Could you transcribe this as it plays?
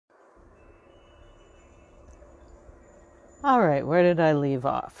All right, where did I leave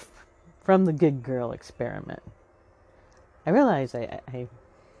off? From the good girl experiment. I realized I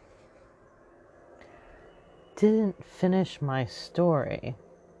didn't finish my story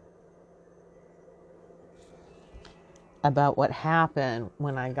about what happened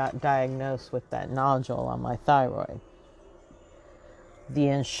when I got diagnosed with that nodule on my thyroid. The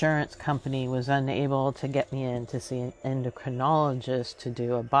insurance company was unable to get me in to see an endocrinologist to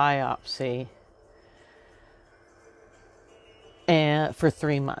do a biopsy and for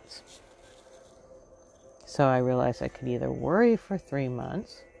 3 months. So I realized I could either worry for 3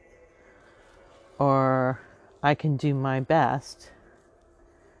 months or I can do my best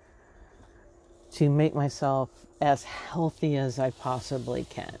to make myself as healthy as I possibly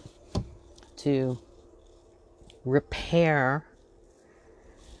can, to repair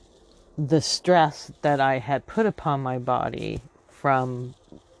the stress that I had put upon my body from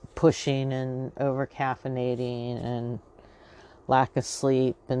pushing and over caffeinating and lack of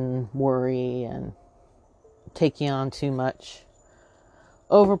sleep and worry and taking on too much,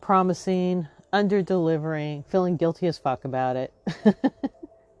 over promising, under delivering, feeling guilty as fuck about it.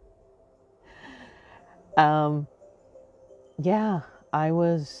 Yeah, I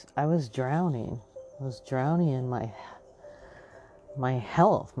was drowning. I was drowning in my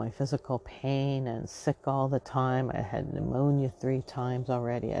health, my physical pain, and sick all the time. I had pneumonia 3 times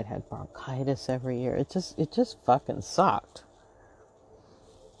already. I'd had bronchitis every year. It just fucking sucked.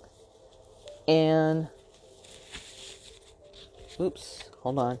 And oops,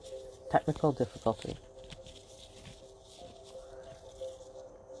 hold on. Technical difficulty.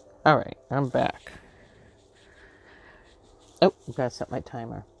 All right, I'm back. Oh, gotta set my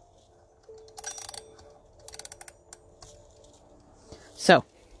timer. So,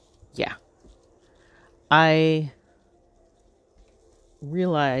 yeah. I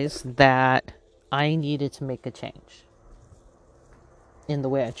realized that I needed to make a change in the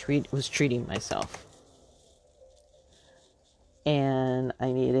way I was treating myself. And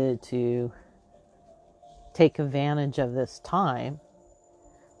I needed to take advantage of this time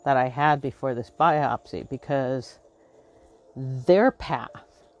that I had before this biopsy, because their path,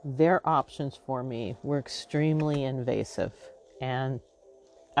 their options for me were extremely invasive, and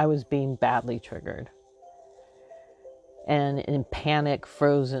I was being badly triggered and in panic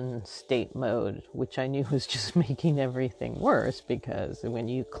frozen state mode, which I knew was just making everything worse, because when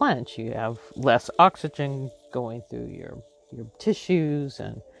you clench you have less oxygen going through your tissues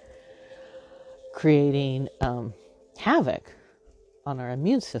and creating havoc on our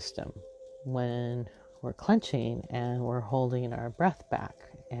immune system when we're clenching and we're holding our breath back,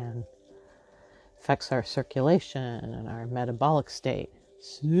 and affects our circulation and our metabolic state.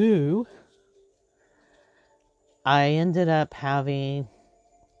 So I ended up having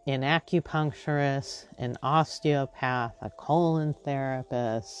an acupuncturist, an osteopath, a colon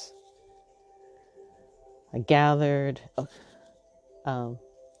therapist. I gathered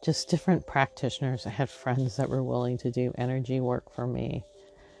just different practitioners. I had friends that were willing to do energy work for me.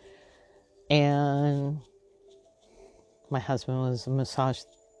 And my husband was a massage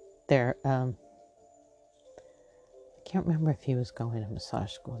therapist. I can't remember if he was going to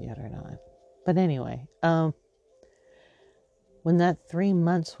massage school yet or not. But anyway, when that 3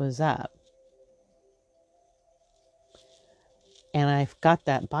 months was up and I got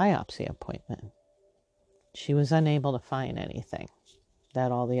that biopsy appointment, she was unable to find anything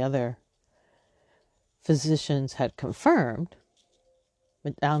that all the other physicians had confirmed.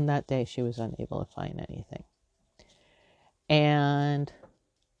 But on that day, she was unable to find anything. And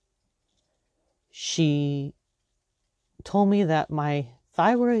she told me that my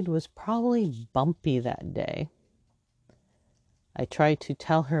thyroid was probably bumpy that day. I tried to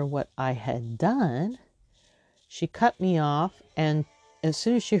tell her what I had done. She cut me off, and as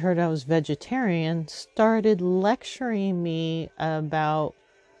soon as she heard I was vegetarian, started lecturing me about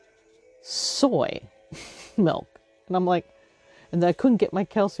soy milk. And I'm like, and I couldn't get my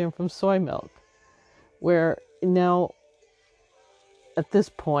calcium from soy milk. Where now, at this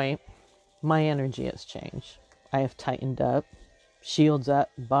point, my energy has changed. I have tightened up, shields up,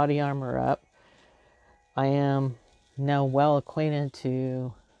 body armor up. I am now well acquainted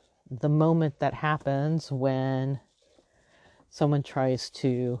to the moment that happens when someone's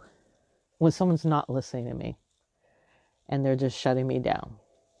not listening to me and they're just shutting me down.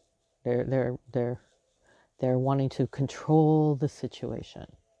 They're wanting to control the situation.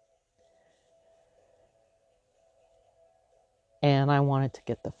 And I wanted to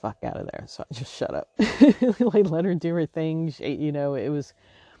get the fuck out of there, so I just shut up. I let her do her thing.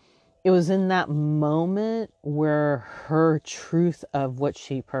 It was in that moment where her truth of what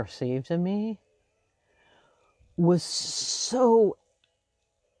she perceived of me was so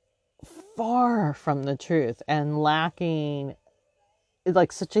far from the truth and lacking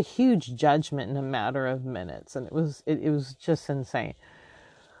like such a huge judgment in a matter of minutes. And it was just insane.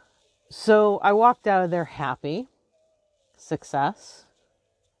 So I walked out of there happy, success,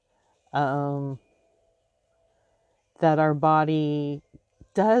 that our body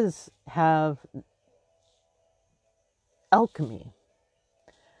does have alchemy,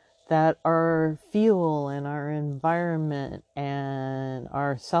 that our fuel and our environment and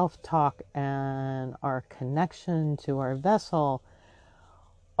our self-talk and our connection to our vessel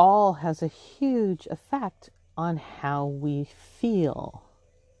all has a huge effect on how we feel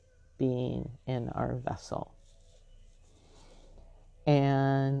being in our vessel.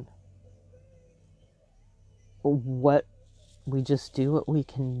 And what we just do what we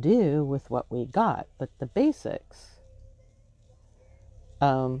can do with what we got. But the basics,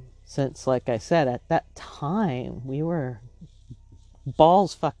 since like I said, at that time we were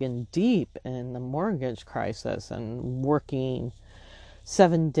balls fucking deep in the mortgage crisis and working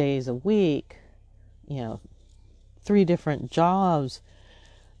 7 days a week, 3 different jobs,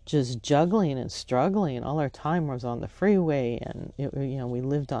 just juggling and struggling. All our time was on the freeway, and we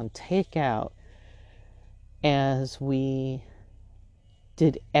lived on takeout as we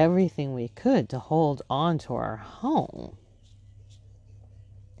did everything we could to hold on to our home.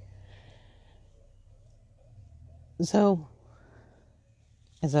 So,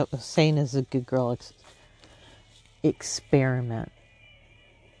 as I was saying, as a good girl, experiment.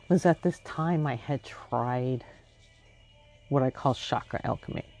 Was at this time I had tried what I call chakra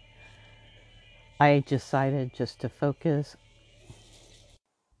alchemy. I decided just to focus.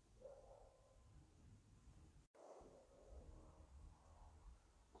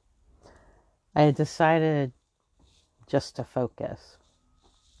 I had decided just to focus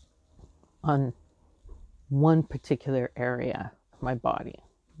on one particular area of my body,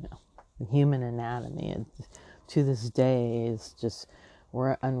 the human anatomy. And to this day, it's just,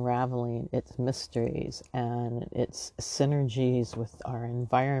 we're unraveling its mysteries and its synergies with our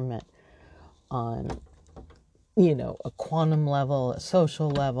environment on, a quantum level, a social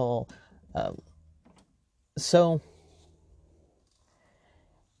level. So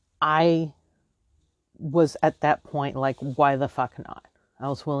I was at that point like, why the fuck not? I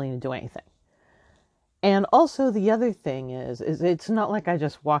was willing to do anything. And also the other thing is it's not like I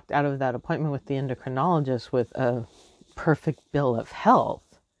just walked out of that appointment with the endocrinologist with a perfect bill of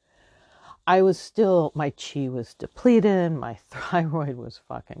health. I was still, my chi was depleted, my thyroid was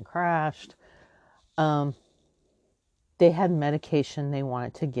fucking crashed. They had medication they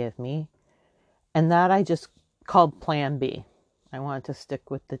wanted to give me, and that I just called Plan B. I wanted to stick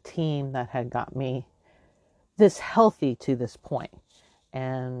with the team that had got me this healthy to this point.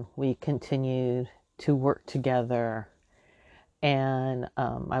 And we continued to work together. And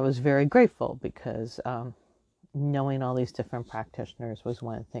I was very grateful because knowing all these different practitioners was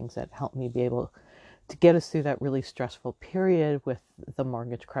one of the things that helped me be able to get us through that really stressful period with the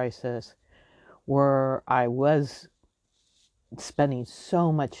mortgage crisis, where I was spending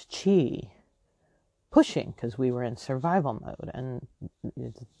so much chi pushing because we were in survival mode. And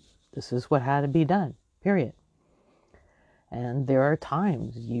this is what had to be done, period. And there are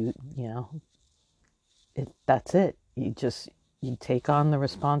times that's it. You take on the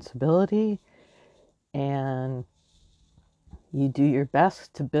responsibility and you do your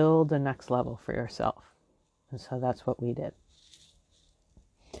best to build the next level for yourself. And so that's what we did.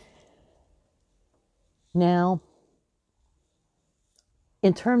 Now,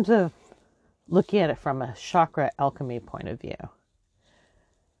 in terms of looking at it from a chakra alchemy point of view,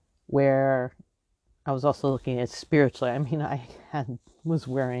 where I was also looking at it spiritually. I mean, I was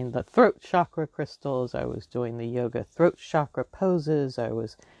wearing the throat chakra crystals. I was doing the yoga throat chakra poses. I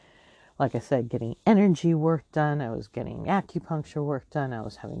was, like I said, getting energy work done. I was getting acupuncture work done. I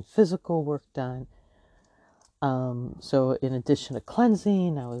was having physical work done. So in addition to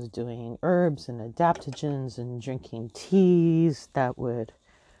cleansing, I was doing herbs and adaptogens and drinking teas that would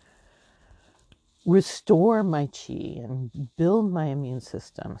restore my chi and build my immune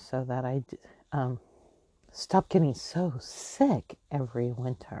system so that I stop getting so sick every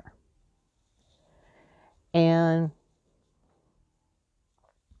winter. And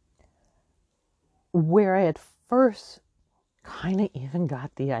where I had first kind of even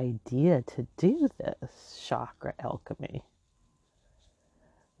got the idea to do this chakra alchemy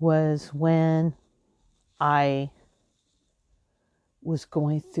was when I was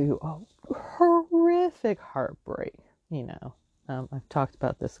going through a horrific heartbreak. I've talked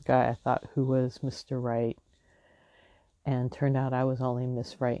about this guy I thought who was Mr. Right, and turned out I was only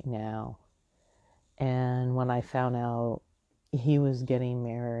Miss Right now. And when I found out he was getting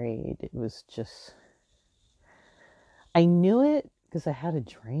married, it was just, I knew it because I had a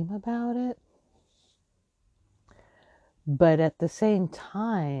dream about it. But at the same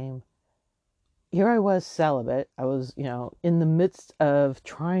time, here I was celibate. I was, in the midst of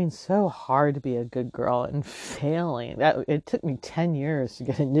trying so hard to be a good girl and failing. That it took me 10 years to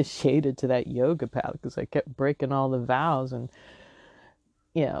get initiated to that yoga path because I kept breaking all the vows and,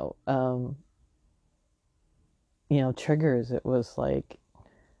 you know, um, triggers. It was like,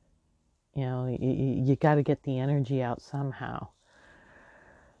 you got to get the energy out somehow.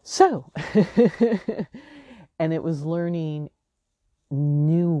 So, and it was learning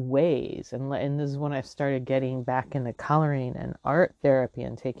new ways. And this is when I started getting back into coloring and art therapy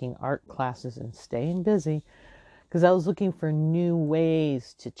and taking art classes and staying busy because I was looking for new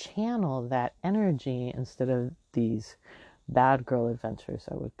ways to channel that energy instead of these bad girl adventures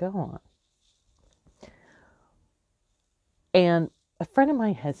I would go on. And a friend of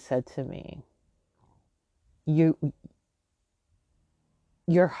mine had said to me, your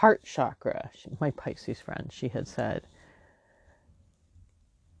heart chakra, my Pisces friend, she had said,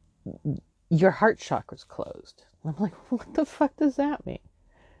 your heart chakra's closed. And I'm like, what the fuck does that mean?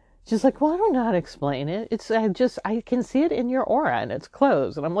 She's like, well, I don't know how to explain it. I can see it in your aura and it's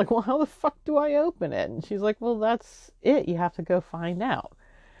closed. And I'm like, well, how the fuck do I open it? And she's like, well, that's it. You have to go find out.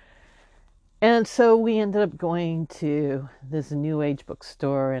 And so we ended up going to this new age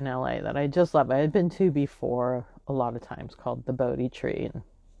bookstore in LA that I just love. I had been to before a lot of times, called the Bodhi Tree. And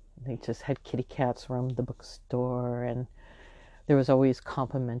they just had kitty cats roam the bookstore. And there was always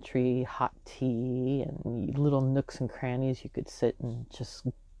complimentary hot tea and little nooks and crannies you could sit and just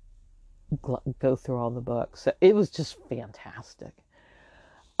go through all the books. It was just fantastic.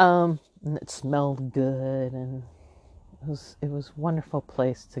 And it smelled good, and it was a wonderful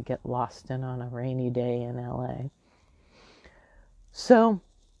place to get lost in on a rainy day in LA. So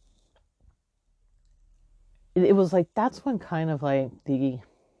it was like, that's when kind of like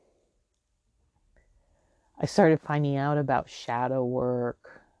I started finding out about shadow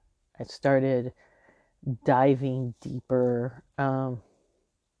work. I started diving deeper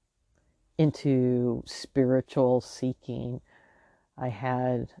into spiritual seeking. I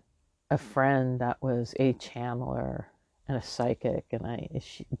had a friend that was a channeler and a psychic, and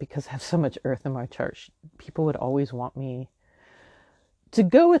because I have so much earth in my chart, people would always want me to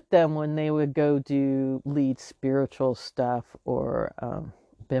go with them when they would go do lead spiritual stuff, or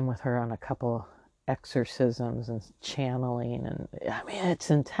been with her on a couple exorcisms and channeling, and I mean,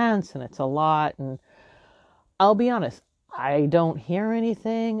 it's intense and it's a lot. And I'll be honest, I don't hear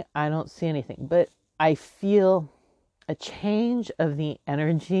anything, I don't see anything, but I feel a change of the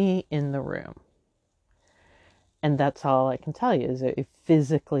energy in the room. And that's all I can tell you, is that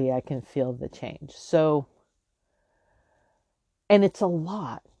physically I can feel the change. So, and it's a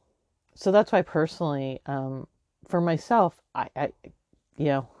lot. So that's why personally, for myself,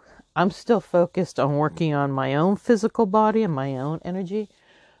 I'm still focused on working on my own physical body and my own energy.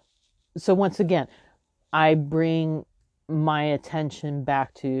 So once again, I bring my attention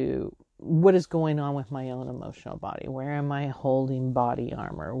back to what is going on with my own emotional body. Where am I holding body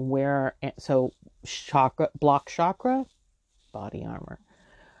armor? So chakra, block chakra, body armor.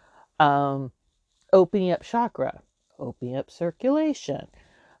 Opening up chakra, opening up circulation.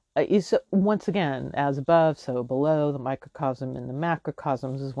 Once again, as above, so below, the microcosm and the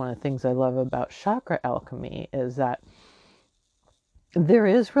macrocosms is one of the things I love about chakra alchemy, is that there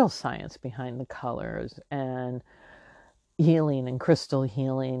is real science behind the colors and healing and crystal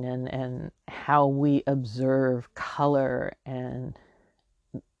healing, and how we observe color and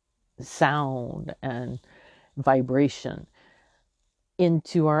sound and vibration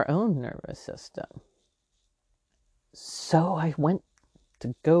into our own nervous system. So I went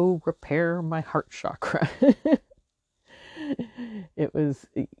to go repair my heart chakra. It was,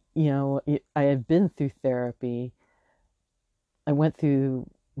 I had been through therapy. I went through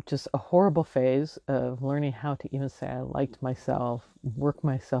just a horrible phase of learning how to even say I liked myself, work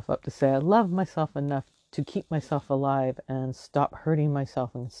myself up to say I love myself enough to keep myself alive and stop hurting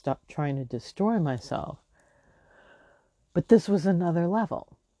myself and stop trying to destroy myself. But this was another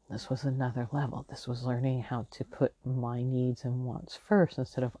level. This was learning how to put my needs and wants first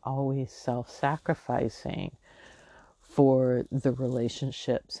instead of always self-sacrificing for the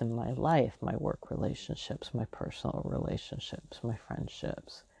relationships in my life, my work relationships, my personal relationships, my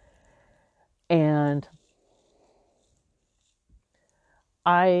friendships. And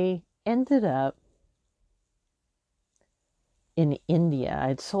I ended up in India.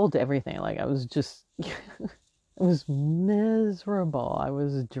 I'd sold everything. Like, I was just, I was miserable. I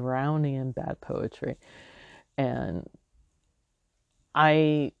was drowning in bad poetry. And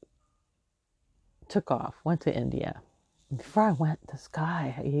I took off, went to India. Before I went, this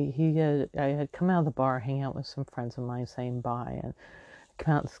guy, I had come out of the bar, hang out with some friends of mine saying bye. And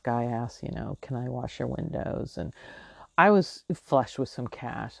come out, this guy asked, can I wash your windows? And I was flush with some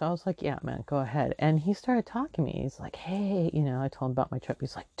cash. So I was like, yeah, man, go ahead. And he started talking to me. He's like, hey, I told him about my trip.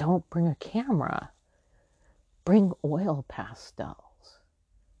 He's like, don't bring a camera. Bring oil pastels.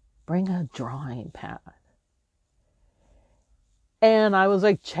 Bring a drawing pad. And I was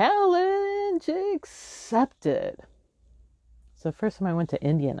like, challenge accepted. So the first time I went to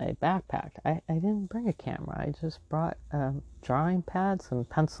India and I backpacked, I didn't bring a camera. I just brought a drawing pad, some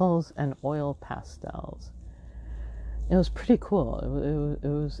pencils, and oil pastels. It was pretty cool.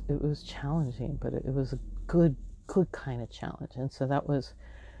 It was challenging, but it was a good kind of challenge. And so that was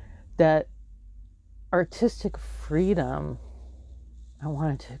that artistic freedom I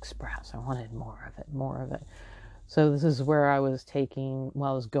wanted to express. I wanted more of it. So this is where I was taking,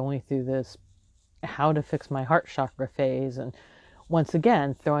 while I was going through this how to fix my heart chakra phase, and once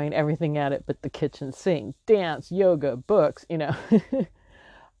again throwing everything at it but the kitchen sink, dance, yoga, books,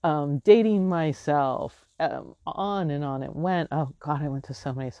 dating myself, on and on it went. Oh God, I went to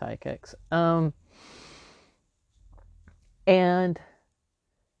so many psychics. And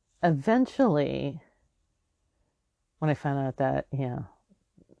eventually, when I found out that,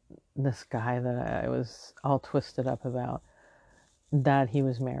 this guy that I was all twisted up about, that he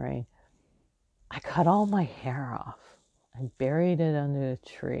was marrying, I cut all my hair off. I buried it under a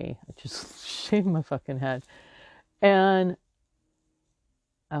tree. I just shaved my fucking head. And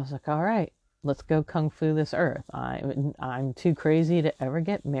I was like, all right, let's go kung fu this earth. I'm too crazy to ever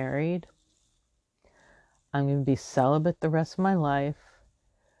get married. I'm going to be celibate the rest of my life.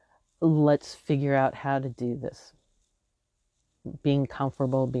 Let's figure out how to do this. Being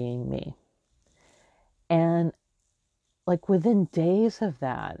comfortable being me. And like within days of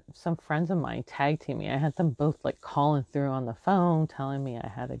that, some friends of mine tag teamed me. I had them both like calling through on the phone, telling me I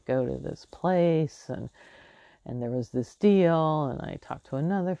had to go to this place and there was this deal, and I talked to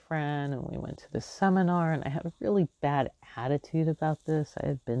another friend and we went to this seminar, and I had a really bad attitude about this. I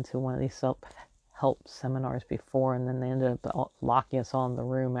had been to one of these self-help seminars before, and then they ended up locking us all in the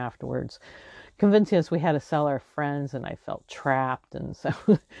room afterwards, convincing us we had to sell our friends, and I felt trapped. And so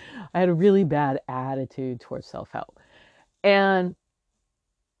I had a really bad attitude towards self-help.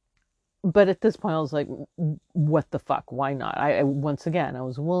 But at this point I was like, what the fuck? Why not? I once again, I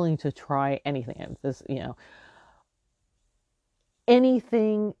was willing to try anything. This,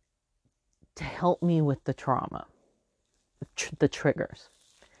 anything to help me with the trauma, the triggers.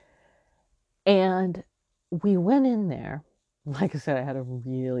 And we went in there. Like I said, I had a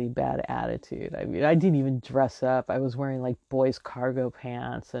really bad attitude. I mean, I didn't even dress up. I was wearing like boys' cargo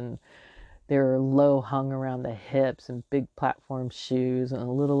pants, and they were low hung around the hips, and big platform shoes, and a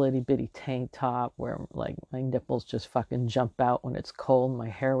little itty bitty tank top where like my nipples just fucking jump out when it's cold. My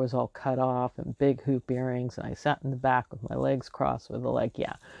hair was all cut off, and big hoop earrings, and I sat in the back with my legs crossed with a like,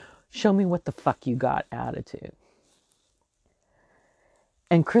 yeah, show me what the fuck you got attitude.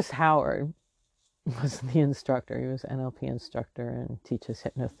 And Chris Howard was the instructor. He was an NLP instructor and teaches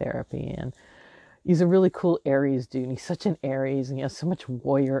hypnotherapy, and he's a really cool Aries dude. He's such an Aries, and he has so much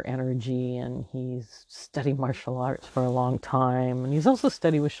warrior energy, and he's studied martial arts for a long time, and he's also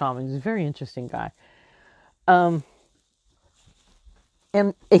studied with shamans. He's a very interesting guy. And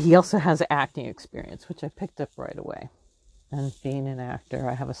he also has acting experience, which I picked up right away. And being an actor,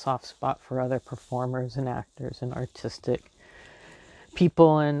 I have a soft spot for other performers and actors and artistic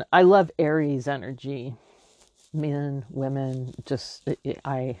people, and I love Aries energy. Men, women, just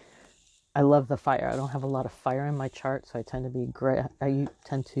I love the fire. I don't have a lot of fire in my chart, so I tend to be great. There's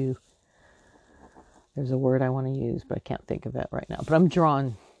a word I want to use, but I can't think of it right now. But I'm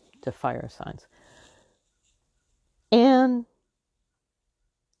drawn to fire signs. And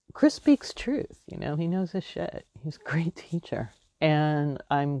Chris speaks truth, he knows his shit. He's a great teacher. And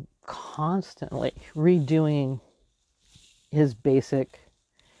I'm constantly redoing his basic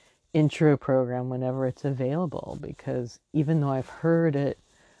intro program whenever it's available, because even though I've heard it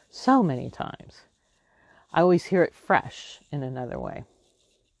so many times, I always hear it fresh in another way.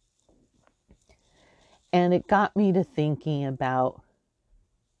 And it got me to thinking about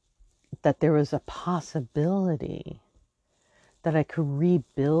that there was a possibility that I could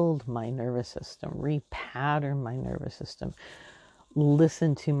rebuild my nervous system, repattern my nervous system,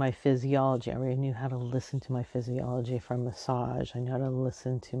 listen to my physiology. I already knew how to listen to my physiology from massage. I knew how to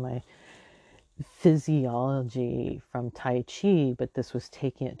listen to physiology from Tai Chi, but this was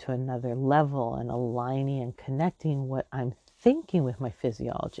taking it to another level and aligning and connecting what I'm thinking with my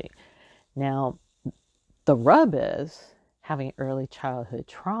physiology. Now, the rub is having early childhood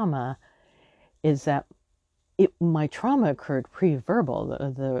trauma is that my trauma occurred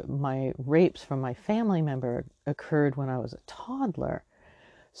pre-verbal. My rapes from my family member occurred when I was a toddler.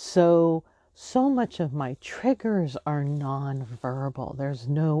 So much of my triggers are non-verbal.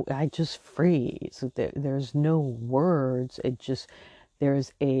 I just freeze. There's no words.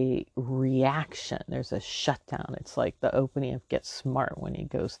 There's a reaction. There's a shutdown. It's like the opening of Get Smart when he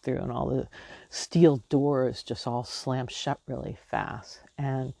goes through and all the steel doors just all slam shut really fast.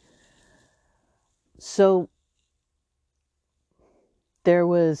 And so there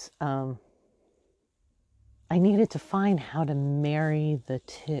was, I needed to find how to marry the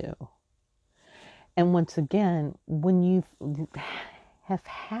two. And once again, when you have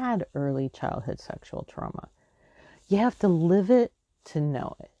had early childhood sexual trauma, you have to live it to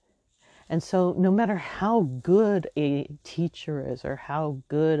know it. And so no matter how good a teacher is or how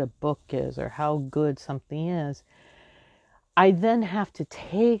good a book is or how good something is, I then have to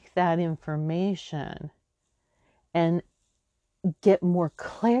take that information and get more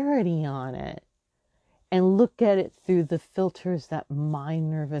clarity on it and look at it through the filters that my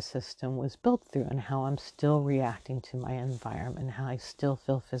nervous system was built through, and how I'm still reacting to my environment, and how I still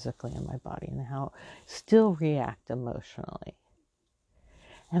feel physically in my body, and how I still react emotionally.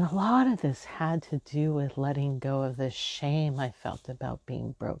 And a lot of this had to do with letting go of the shame I felt about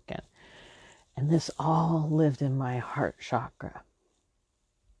being broken. And this all lived in my heart chakra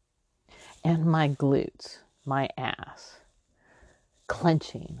and my glutes, my ass,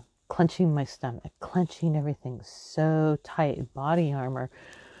 clenching my stomach, clenching everything so tight, body armor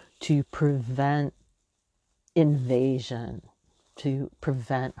to prevent invasion, to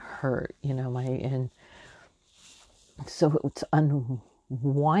prevent hurt, and so it's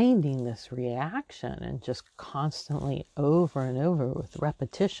unwinding this reaction and just constantly over and over with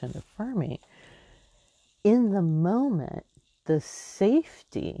repetition, affirming in the moment the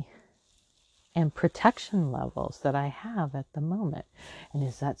safety and protection levels that I have at the moment. And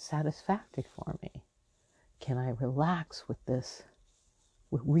is that satisfactory for me? Can I relax with this,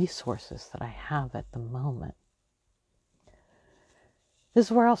 with resources that I have at the moment? This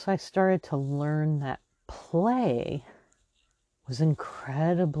is where also I started to learn that play was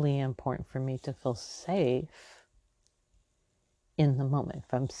incredibly important for me to feel safe in the moment.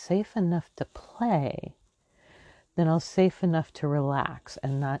 If I'm safe enough to play, then I'm safe enough to relax,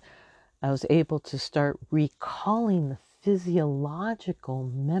 and that I was able to start recalling the physiological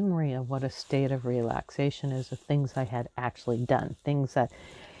memory of what a state of relaxation is, of things I had actually done, things that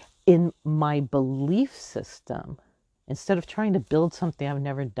in my belief system, instead of trying to build something I've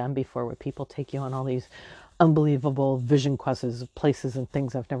never done before, where people take you on all these unbelievable vision quests of places and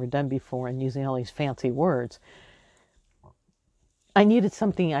things I've never done before and using all these fancy words, I needed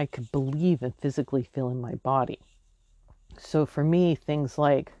something I could believe and physically feel in my body. So for me, things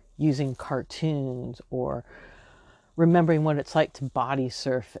like using cartoons or remembering what it's like to body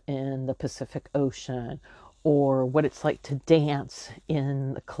surf in the Pacific Ocean, or what it's like to dance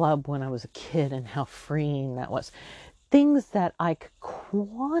in the club when I was a kid and how freeing that was. Things that I could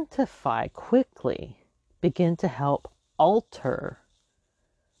quantify quickly begin to help alter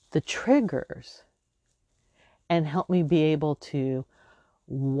the triggers and help me be able to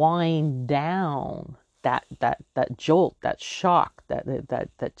wind down that jolt, that shock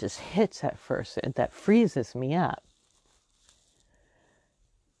that just hits at first, that freezes me up.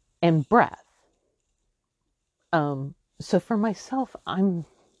 And breath. So for myself, I'm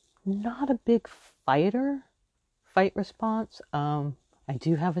not a big fight response. I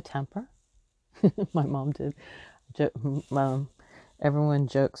do have a temper. My mom did. Everyone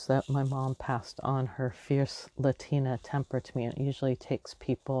jokes that my mom passed on her fierce Latina temper to me. And it usually takes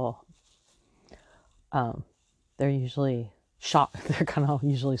people, they're usually shocked. They're kind of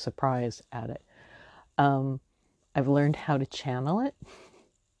usually surprised at it. I've learned how to channel it.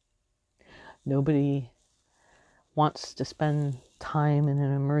 Nobody wants to spend time in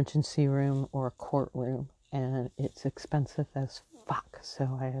an emergency room or a courtroom, and it's expensive as fuck.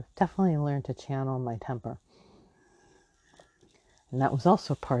 So I have definitely learned to channel my temper. And that was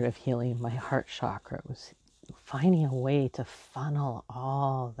also part of healing my heart chakra. It was finding a way to funnel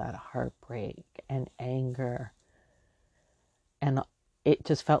all that heartbreak and anger. And it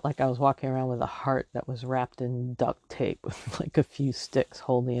just felt like I was walking around with a heart that was wrapped in duct tape with like a few sticks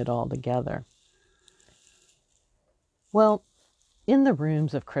holding it all together. Well, in the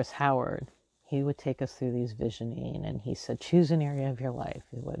rooms of Chris Howard, he would take us through these visioning, and he said, choose an area of your life.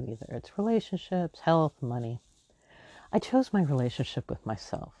 Either it's relationships, health, money. I chose my relationship with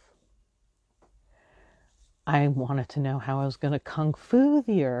myself. I wanted to know how I was going to kung fu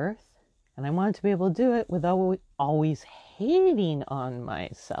the earth, and I wanted to be able to do it without always hating on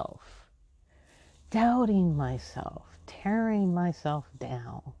myself, doubting myself, tearing myself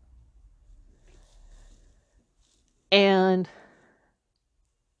down. And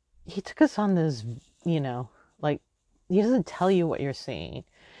he took us on this, like, he doesn't tell you what you're seeing.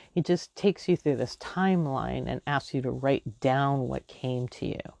 He just takes you through this timeline and asks you to write down what came to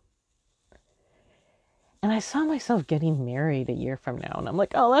you. And I saw myself getting married a year from now, and I'm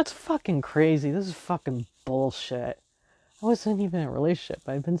like, oh, that's fucking crazy. This is fucking bullshit. I wasn't even in a relationship.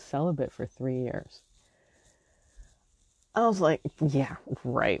 I'd been celibate for 3 years. I was like, yeah,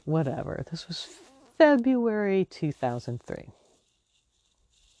 right, whatever. This was February 2003.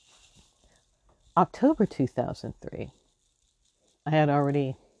 October 2003,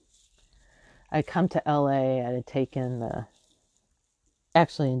 I'd come to LA. I had taken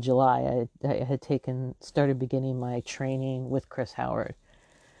actually in July, I had started beginning my training with Chris Howard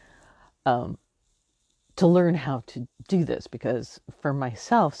to learn how to do this, because for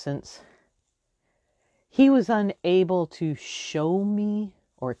myself, since he was unable to show me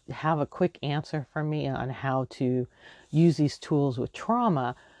or have a quick answer for me on how to use these tools with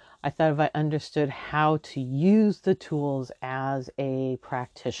trauma, I thought if I understood how to use the tools as a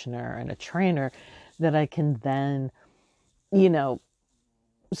practitioner and a trainer, that I can then,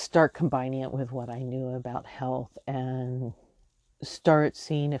 start combining it with what I knew about health and start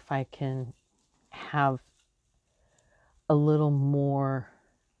seeing if I can have a little more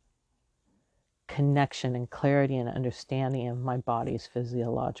connection and clarity and understanding of my body's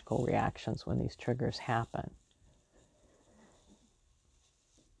physiological reactions when these triggers happen.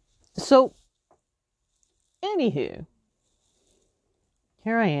 So, anywho,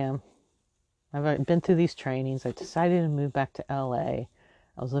 here I am. I've been through these trainings. I decided to move back to LA.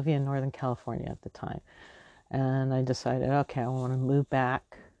 I was living in Northern California at the time. And I decided, okay, I want to move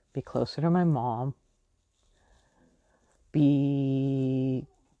back, be closer to my mom, be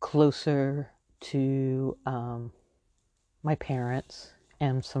closer to my parents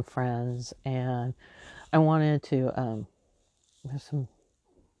and some friends. And I wanted to have some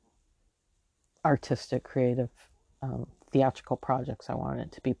artistic, creative, theatrical projects I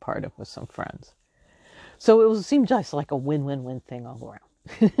wanted to be part of with some friends. So it seemed just like a win-win-win thing all around.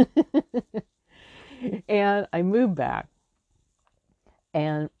 And I moved back,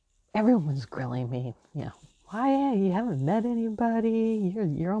 and everyone was grilling me, why you haven't met anybody?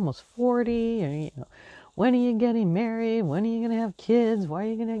 You're almost 40, or when are you getting married? When are you gonna have kids? Why are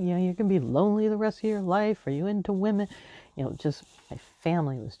you gonna you're gonna be lonely the rest of your life? Are you into women? Just my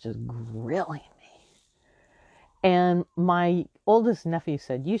family was just grilling me. And my oldest nephew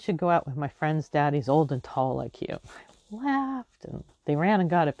said, you should go out with my friend's dad. He's old and tall like you. I laughed, and they ran and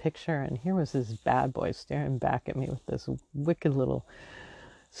got a picture, and here was this bad boy staring back at me with this wicked little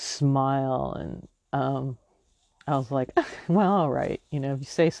smile. And I was like, well, all right, if you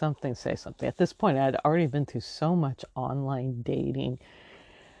say something, say something. At this point, I had already been through so much online dating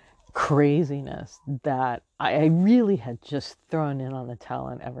craziness that I really had just thrown in on the towel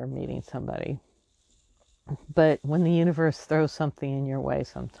and ever meeting somebody. But when the universe throws something in your way,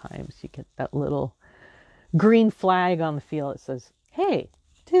 sometimes you get that little green flag on the field that says, hey,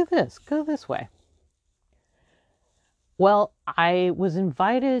 do this, go this way. Well, I was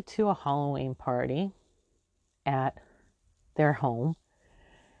invited to a Halloween party at their home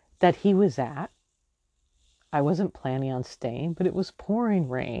that he was at. I wasn't planning on staying, but it was pouring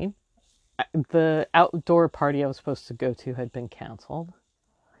rain. The outdoor party I was supposed to go to had been canceled.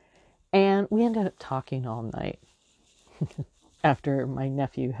 And we ended up talking all night after my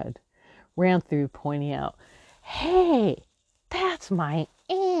nephew had ran through pointing out, hey, that's my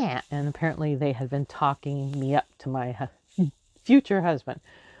aunt. And apparently they had been talking me up to my future husband,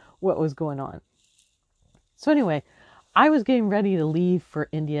 what was going on. So anyway, I was getting ready to leave for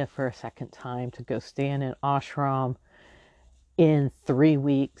India for a second time to go stay in an ashram in 3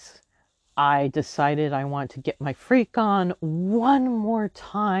 weeks. I decided I wanted to get my freak on one more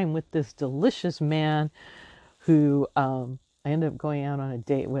time with this delicious man who I ended up going out on a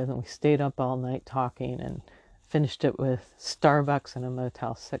date with, and we stayed up all night talking and finished it with Starbucks and a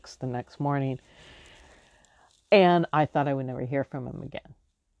Motel 6 the next morning. And I thought I would never hear from him again.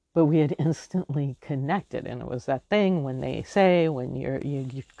 But we had instantly connected, and it was that thing when they say when you're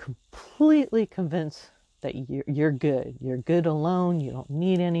completely convinced that you're good alone, you don't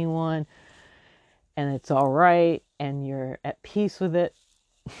need anyone, and it's all right, and you're at peace with it.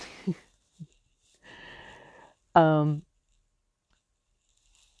 Um,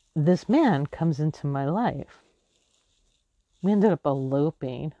 this man comes into my life. We ended up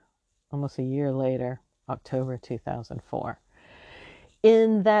eloping almost a year later, October 2004.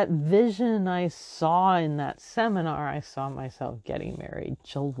 In that vision I saw in that seminar, I saw myself getting married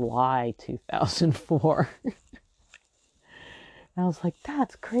July 2004. I was like,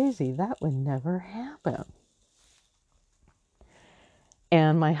 that's crazy. That would never happen.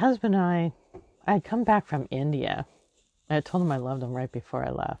 And my husband and I had come back from India. I told him I loved him right before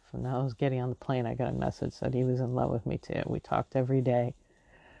I left. And I was getting on the plane. I got a message that he was in love with me too. We talked every day.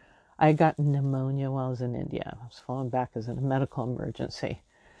 I had gotten pneumonia while I was in India. I was flown back as a medical emergency.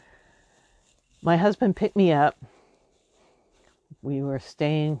 My husband picked me up. We were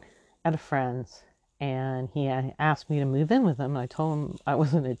staying at a friend's, and he asked me to move in with him. I told him I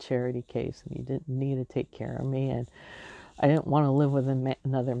wasn't a charity case and he didn't need to take care of me, and I didn't want to live with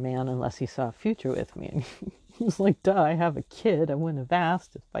another man unless he saw a future with me. And he was like, duh, I have a kid. I wouldn't have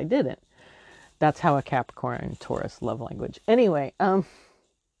asked if I didn't. That's how a Capricorn and Taurus love language. Anyway, so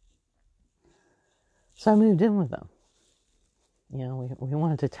I moved in with him. You know, we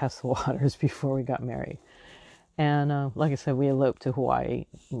wanted to test the waters before we got married. And like I said, we eloped to Hawaii.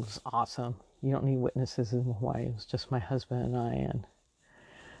 It was awesome. You don't need witnesses in Hawaii. It was just my husband and I and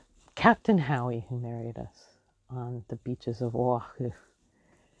Captain Howie, who married us on the beaches of Oahu.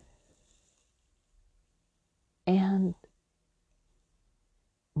 And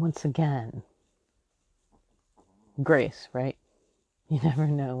once again, grace, right? You never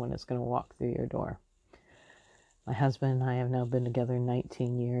know when it's going to walk through your door. My husband and I have now been together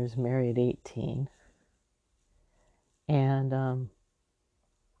 19 years, married 18. And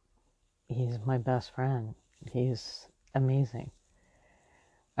he's my best friend. He's amazing.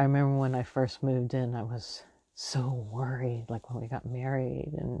 I remember when I first moved in, I was so worried, like when we got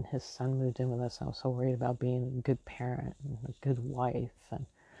married and his son moved in with us, I was so worried about being a good parent and a good wife, and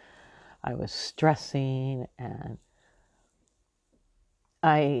I was stressing, and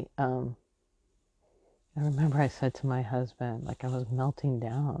I remember I said to my husband, like I was melting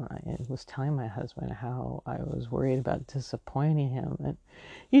down. I was telling my husband how I was worried about disappointing him, and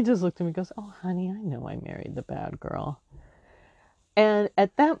he just looked at me and goes, oh honey, I know I married the bad girl. And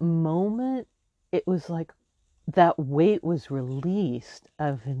at that moment, it was like that weight was released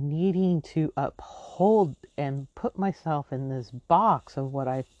of needing to uphold and put myself in this box of what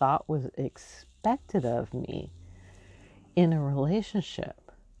I thought was expected of me in a relationship.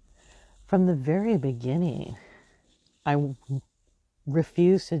 From the very beginning, I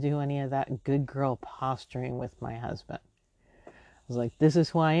refused to do any of that good girl posturing with my husband. I was like, this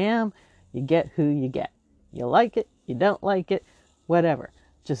is who I am. You get who you get. You like it, you don't like it, whatever.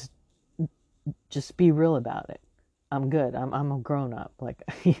 Just be real about it. I'm good. I'm a grown up. Like,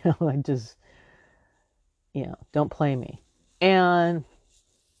 I just, don't play me. And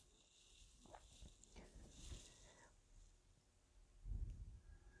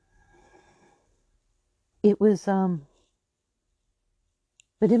it was, but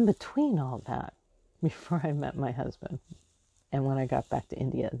in between all that, before I met my husband and when I got back to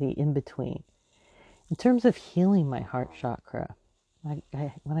India, the in between, in terms of healing my heart chakra, when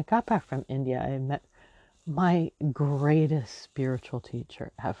I got back from India, I met my greatest spiritual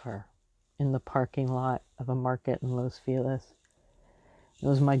teacher ever in the parking lot of a market in Los Feliz. It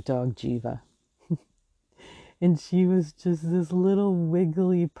was my dog Jiva. And she was just this little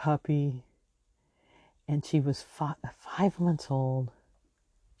wiggly puppy. And she was 5 months old.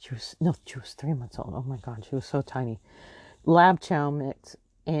 She was 3 months old. Oh my God, she was so tiny. Lab chow mix.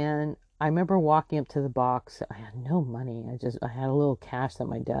 And I remember walking up to the box. I had no money. I had a little cash that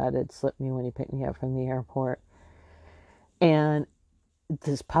my dad had slipped me when he picked me up from the airport. And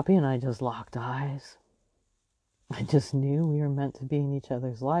this puppy and I just locked eyes. I just knew we were meant to be in each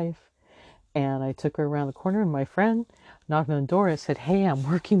other's life. And I took her around the corner, and my friend knocked on the door and said, hey, I'm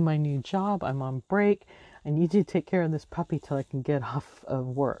working my new job. I'm on break. I need you to take care of this puppy till I can get off of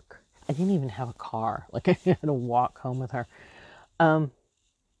work. I didn't even have a car. Like, I had to walk home with her.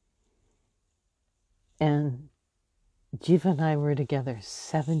 And Jiva and I were together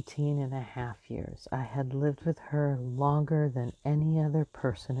 17 and a half years. I had lived with her longer than any other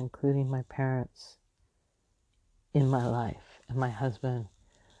person, including my parents, in my life. And my husband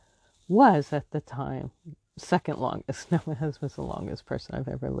was, at the time, second longest. Now my husband's the longest person I've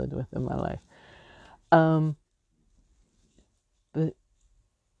ever lived with in my life. But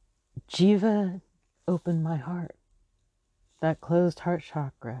Jiva opened my heart. That closed heart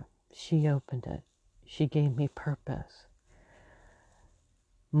chakra, she opened it. She gave me purpose.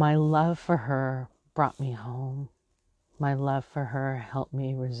 My love for her brought me home. My love for her helped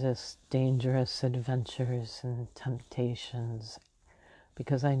me resist dangerous adventures and temptations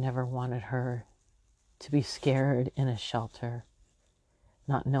because I never wanted her to be scared in a shelter,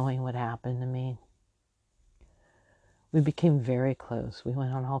 not knowing what happened to me. We became very close. We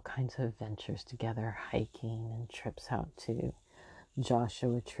went on all kinds of adventures together, hiking and trips out to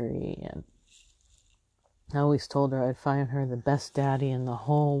Joshua Tree. And I always told her I'd find her the best daddy in the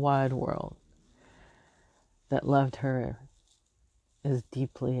whole wide world that loved her as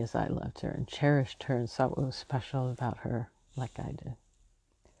deeply as I loved her and cherished her and saw what was special about her like I did.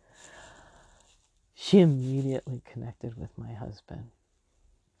 She immediately connected with my husband,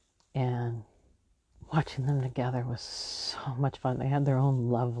 and watching them together was so much fun. They had their own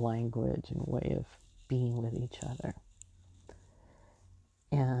love language and way of being with each other.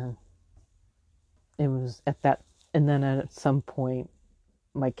 And it was at that, and then at some point,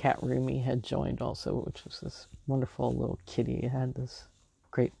 my cat Rumi had joined also, which was this wonderful little kitty. It had this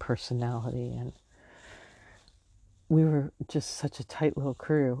great personality, and we were just such a tight little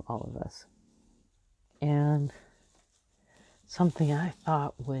crew, all of us. And something I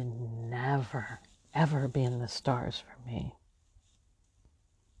thought would never, ever be in the stars for me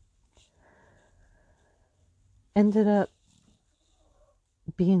ended up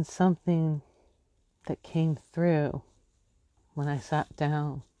being something that came through when I sat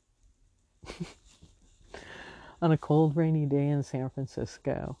down on a cold, rainy day in San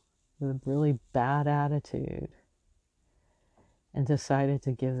Francisco with a really bad attitude and decided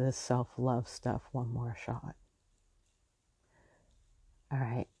to give this self-love stuff one more shot. All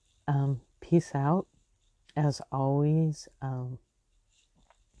right. Peace out. As always,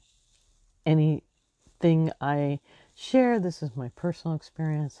 anything I share, this is my personal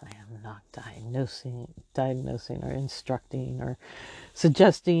experience. I am not diagnosing or instructing or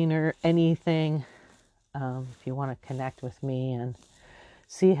suggesting or anything. If you want to connect with me and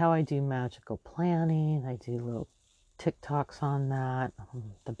see how I do magical planning, I do little TikToks on that,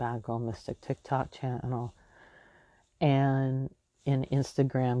 the Bad Girl Mystic TikTok channel. And in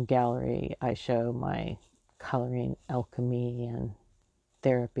Instagram gallery, I show my coloring, alchemy, and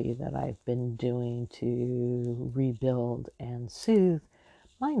therapy that I've been doing to rebuild and soothe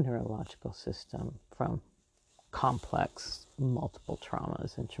my neurological system from complex multiple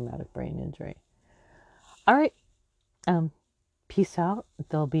traumas and traumatic brain injury. All right. Peace out.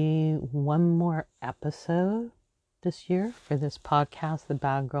 There'll be one more episode this year for this podcast, The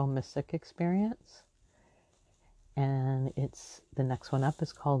Bad Girl Mystic Experience. And the next one up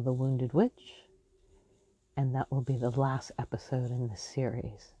is called The Wounded Witch. And that will be the last episode in this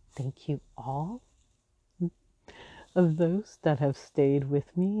series. Thank you all of those that have stayed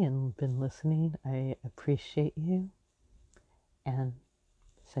with me and been listening. I appreciate you and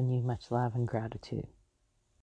send you much love and gratitude.